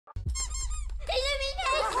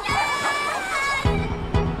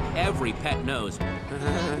furry pet nose.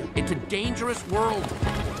 It's a dangerous world.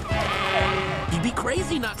 You'd be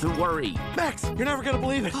crazy not to worry. Max, you're never gonna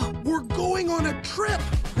believe it. We're going on a trip.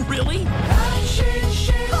 Really?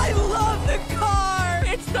 I love the car.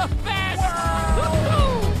 It's the best!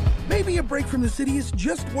 Maybe a break from the city is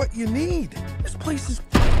just what you need. This place is...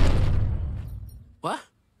 What?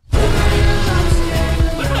 What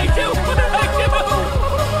did I do? What did I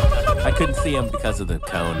do? I couldn't see him because of the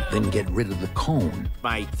cone. Then get rid of the cone.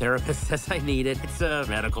 My therapist says I need it. It's a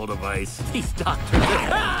medical device. These doctors...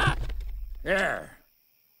 There.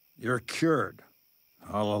 You're cured.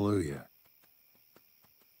 Hallelujah.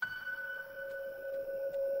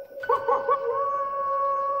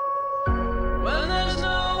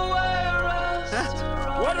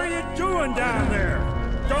 What are you doing down there?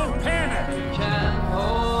 Don't panic.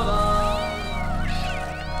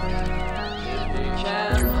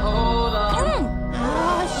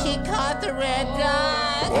 Oh, she caught the red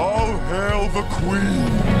dot. All hail the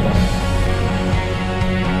Queen!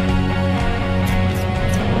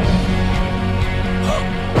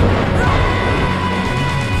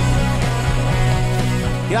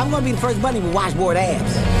 Yeah, I'm gonna be the first bunny with washboard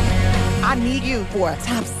abs. I need you for a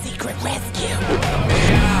top secret rescue.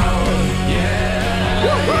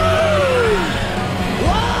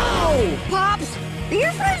 Whoa! Pops, are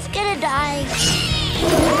your friends gonna die?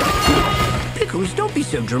 Pickles, don't be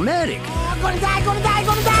so dramatic. I'm gonna die, gonna die,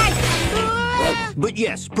 gonna die! But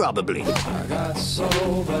yes, probably.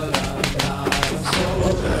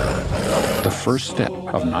 The first step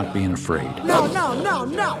of not being afraid No.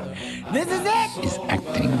 This is it? is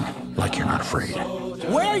acting like you're not afraid.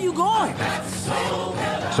 Where are you going?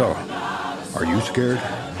 So, are you scared?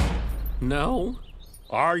 No.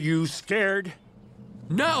 Are you scared?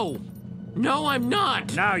 No. No, I'm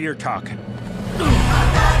not. Now you're talking.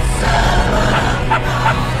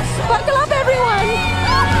 Buckle up, everyone!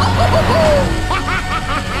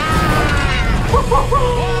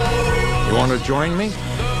 You want to join me?